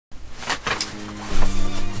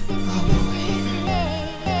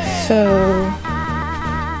So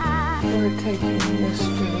we're taking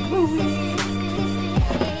Mr.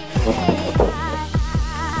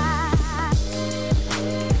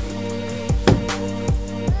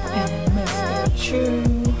 and Mr. Chu.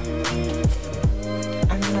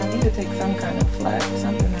 And then I need to take some kind of flat,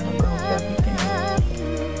 something that'll go with everything.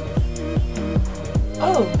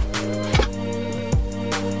 Oh!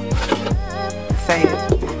 Say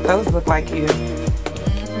it. Those look like you.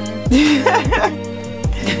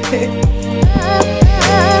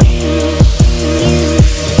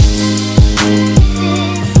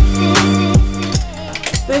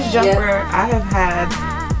 This jumper I have had,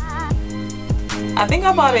 I think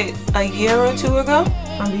I bought it a year or two ago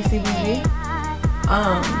from BCBG.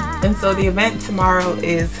 And so the event tomorrow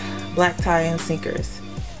is black tie and sneakers.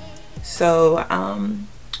 So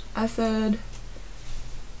I said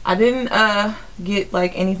I didn't get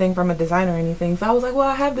like anything from a designer or anything, so I was like, well,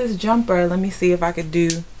 I have this jumper, let me see if I could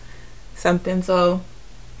do something. So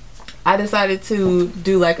I decided to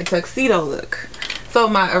do like a tuxedo look. So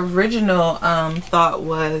my original thought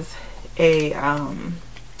was a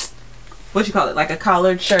what you call it, like a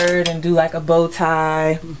collared shirt and do like a bow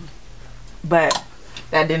tie, but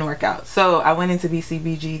that didn't work out. So I went into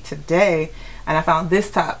BCBG today and I found this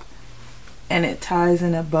top, and it ties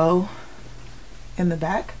in a bow in the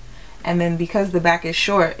back, and then because the back is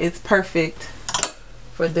short, it's perfect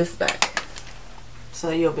for this back,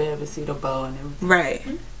 so you'll be able to see the bow and everything. Right.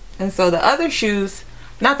 And so the other shoes,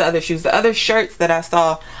 not the other shoes, the other shirts that I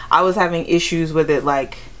saw, I was having issues with it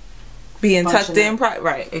like being tucked in.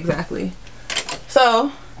 Right, exactly.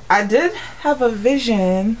 So I did have a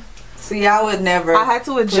vision. See, I would never. I had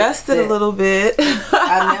to adjust it a little bit.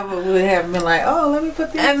 I never would have been like, oh, let me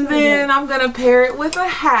put this. And then I'm gonna pair it with a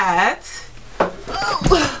hat.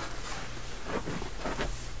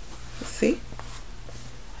 See?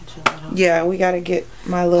 Yeah, we gotta get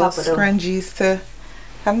my little scrunchies to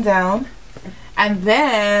come down. And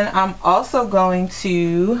then I'm also going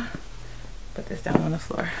to put this down on the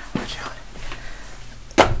floor. Watch out.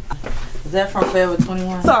 Is that from Forever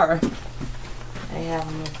 21? Sorry. They have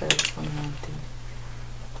them in Forever 21 too.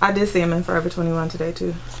 I did see them in Forever 21 today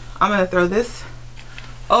too. I'm gonna throw this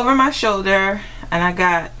over my shoulder, and I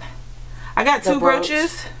got two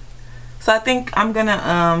brooches, so I think I'm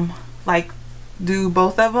gonna like do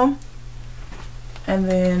both of them. And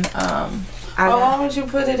then why would you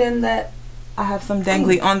put it in that? I have some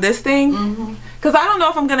dangly on this thing because I don't know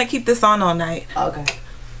if I'm gonna keep this on all night. Okay.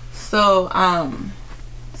 So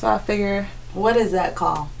so I figure, what is that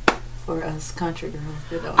called for us country girls?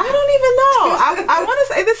 I don't even know. I want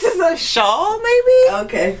to say this is a shawl, maybe.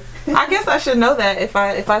 Okay. I guess I should know that if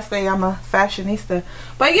I say I'm a fashionista.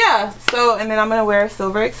 But yeah, so, and then I'm gonna wear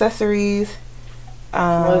silver accessories.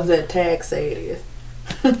 What does that tag say it is?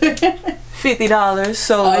 $50.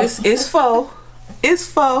 So it's faux. It's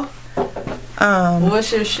faux.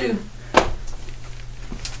 What's your shoe?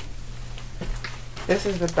 This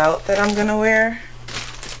is the belt that I'm gonna wear.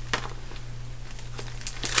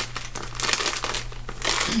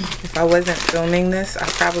 If I wasn't filming this, I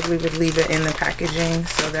probably would leave it in the packaging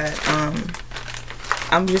so that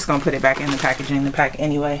I'm just gonna put it back in the packaging, the pack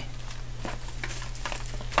anyway.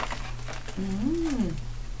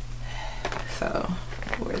 So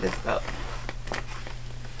wear this belt.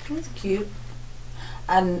 That's cute.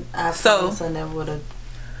 I never would have.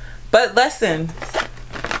 But listen,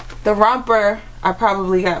 the romper I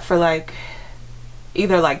probably got for like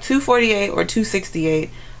either like $248 or $268.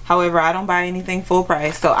 However, I don't buy anything full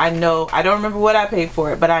price, so I know, I don't remember what I paid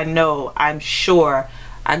for it, but I'm sure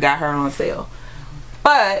I got her on sale.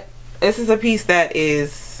 But this is a piece that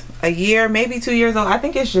is a year, maybe 2 years old. I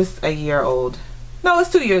think it's just a year old. No, it's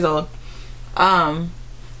 2 years old. That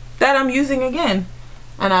I'm using again.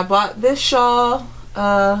 And I bought this shawl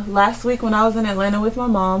last week when I was in Atlanta with my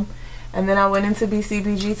mom, and then I went into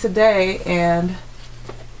BCBG today, and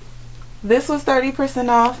this was 30%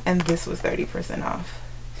 off and this was 30% off.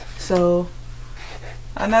 So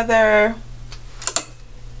another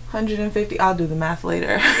 150. I'll do the math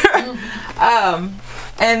later.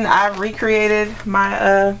 And I recreated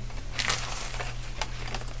my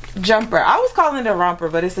jumper. I was calling it a romper,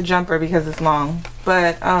 but it's a jumper because it's long.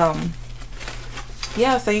 But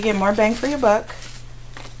yeah, so you get more bang for your buck.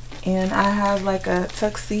 And I have like a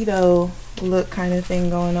tuxedo look kind of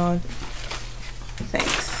thing going on.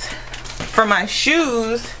 Thanks. For my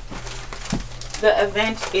shoes, the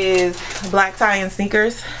event is black tie and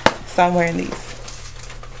sneakers, so I'm wearing these.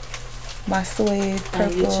 My suede purple.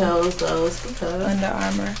 And you chose those because? Under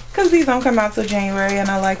Armour. Because these don't come out till January and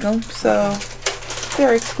I like them, so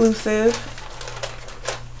they're exclusive.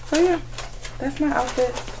 So yeah, that's my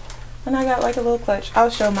outfit. And I got like a little clutch. I'll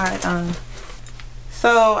show my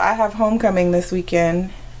so I have homecoming this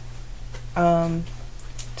weekend, to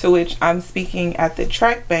which I'm speaking at the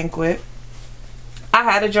track banquet. I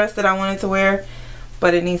had a dress that I wanted to wear,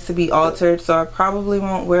 but it needs to be altered, so I probably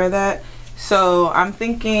won't wear that. So I'm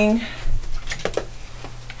thinking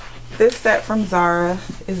this set from Zara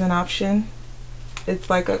is an option. It's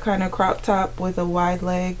like a kind of crop top with a wide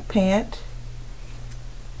leg pant.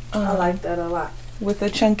 I like that a lot. With a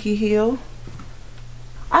chunky heel.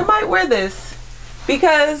 I might wear this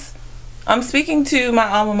because I'm speaking to my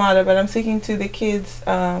alma mater, but I'm speaking to the kids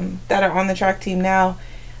that are on the track team now.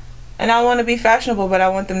 And I want to be fashionable, but I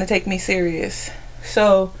want them to take me serious.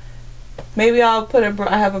 So maybe I'll put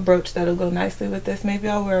I have a brooch that'll go nicely with this. Maybe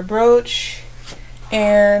I'll wear a brooch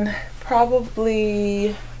and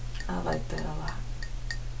probably, I like that a lot,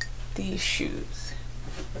 these shoes.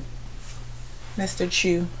 Mr.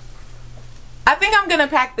 Chew. I think I'm gonna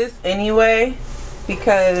pack this anyway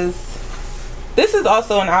because this is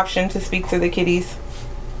also an option to speak to the kiddies.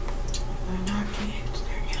 They're not kids,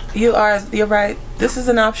 they're young. You're right. This is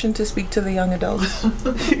an option to speak to the young adults.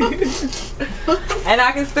 And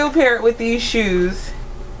I can still pair it with these shoes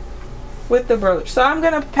with the brooch. So I'm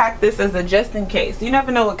gonna pack this as a just in case. You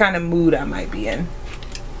never know what kind of mood I might be in.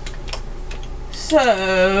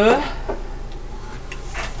 So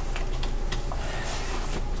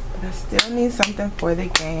I still need something for the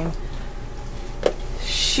game.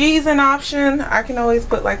 She's an option. I can always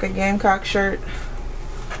put like a Gamecock shirt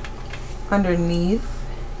underneath.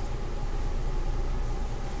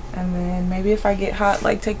 And then maybe if I get hot,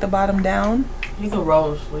 like take the bottom down. You can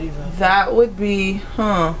roll the sleeves up. That would be,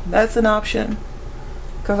 that's an option.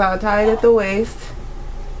 Because I'll tie it at the waist.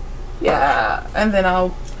 Yeah. And then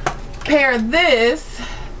I'll pair this.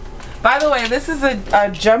 By the way, this is a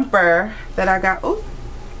jumper that I got. Ooh.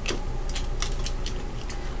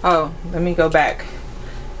 Oh, let me go back.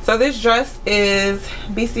 So this dress is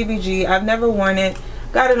BCBG. I've never worn it.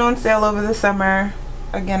 Got it on sale over the summer.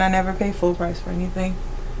 Again, I never pay full price for anything.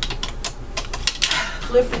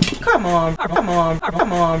 Flip it. Come on,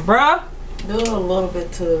 bruh. Do it a little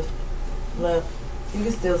bit to left. You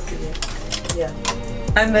can still see it. Yeah.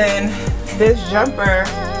 And then this jumper,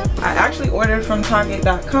 I actually ordered from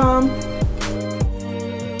Target.com.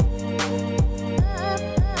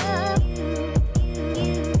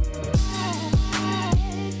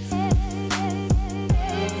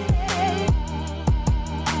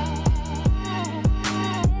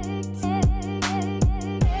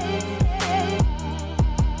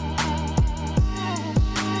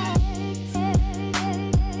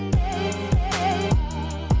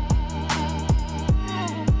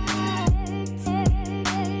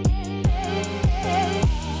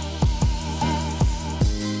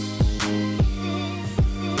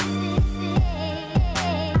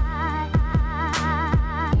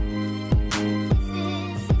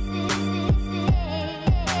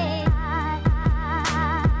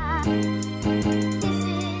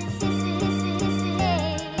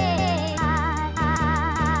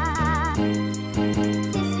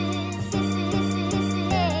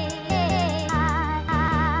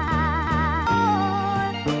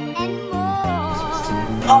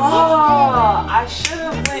 I should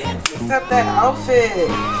have went and picked up that outfit.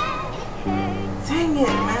 Dang it,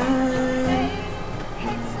 man.